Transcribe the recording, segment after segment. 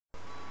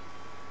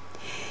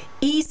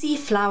Easy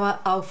Flower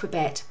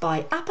Alphabet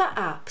by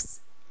AppaApps.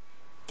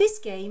 This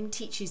game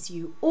teaches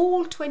you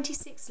all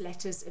 26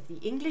 letters of the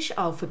English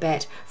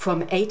alphabet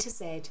from A to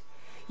Z,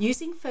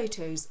 using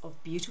photos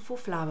of beautiful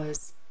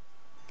flowers.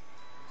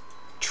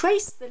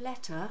 Trace the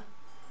letter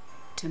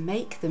to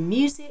make the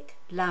music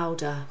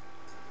louder.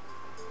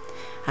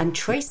 And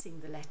tracing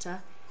the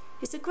letter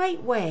is a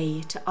great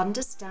way to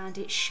understand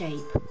its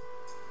shape.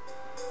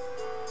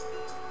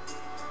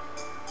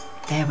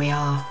 There we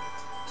are.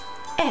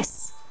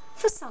 S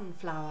for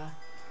sunflower,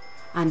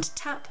 and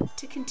tap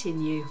to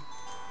continue.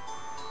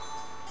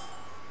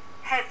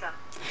 Heather.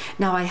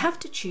 Now I have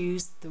to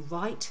choose the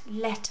right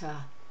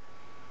letter.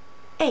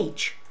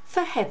 H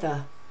for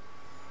Heather.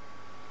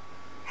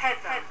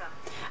 Heather.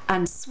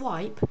 And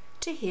swipe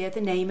to hear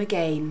the name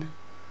again.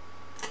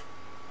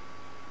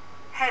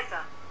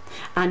 Heather.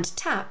 And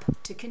tap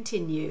to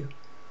continue.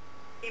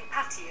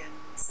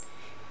 Impatiens.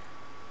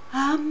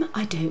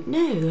 I don't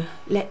know.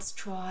 Let's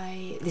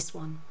try this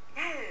one.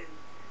 No,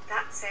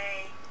 that's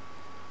a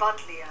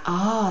buddleia.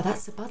 Ah,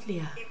 that's a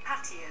buddleia.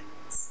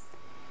 Impatiens.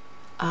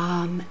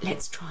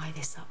 Let's try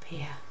this up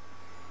here.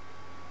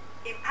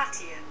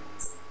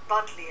 Impatiens.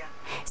 Buddleia.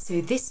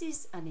 So this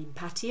is an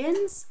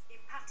impatiens,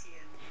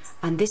 Impatiens.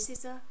 and this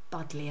is a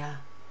buddleia.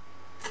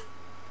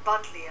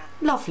 Buddleia.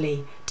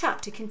 Lovely.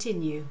 Tap to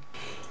continue.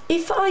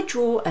 If I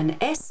draw an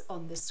S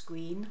on the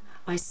screen,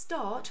 I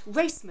start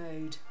race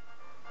mode.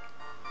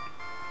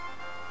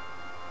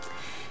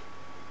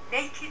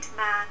 Naked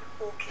man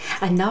orchid.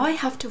 And now I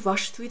have to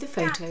rush through the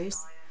photos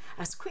Dandelion.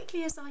 as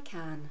quickly as I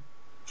can,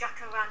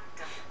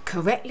 Jacaranda.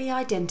 correctly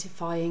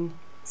identifying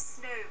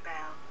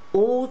Snowbell.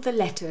 all the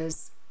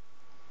letters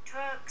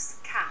Turk's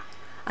cap.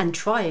 and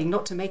trying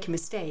not to make a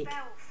mistake.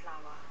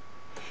 Bellflower.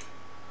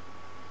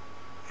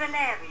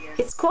 Valerian.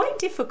 It's quite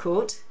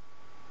difficult,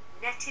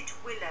 Netted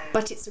willow.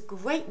 but it's a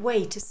great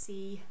way to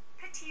see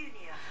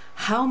Petunia.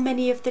 how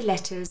many of the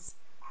letters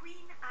Queen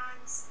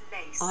Anne's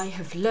lace. I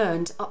have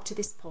learned up to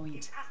this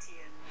point.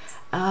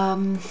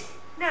 Impatiens.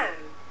 No,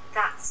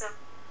 that's a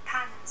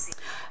pansy.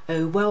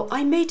 Oh well,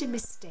 I made a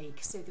mistake,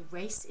 so the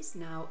race is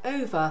now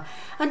over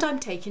and I'm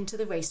taken to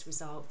the race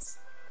results.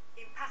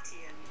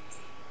 Impatiens.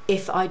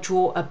 If I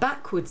draw a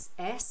backwards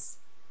S,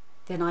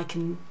 then I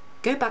can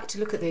go back to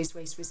look at those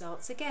race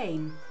results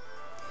again.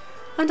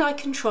 And I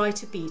can try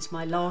to beat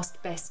my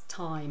last best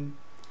time.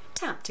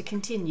 Tap to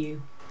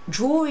continue.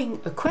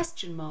 Drawing a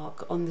question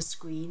mark on the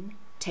screen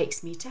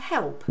takes me to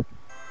help.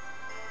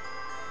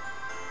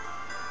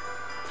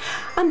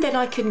 And then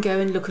I can go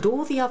and look at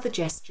all the other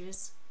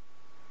gestures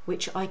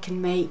which I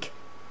can make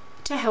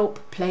to help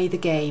play the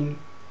game.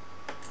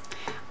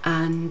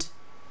 And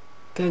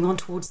going on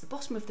towards the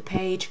bottom of the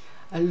page,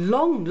 a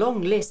long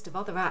list of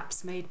other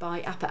apps made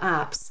by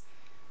AppaApps.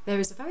 There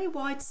is a very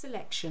wide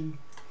selection.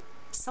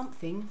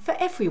 Something for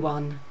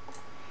everyone.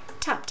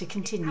 Tap to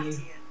continue.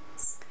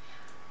 Impatiens.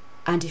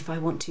 And if I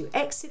want to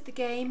exit the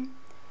game,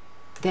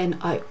 then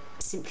I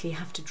simply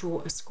have to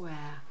draw a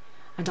square.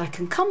 And I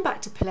can come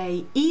back to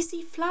play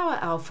Easy Flower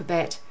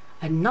Alphabet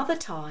another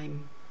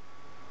time.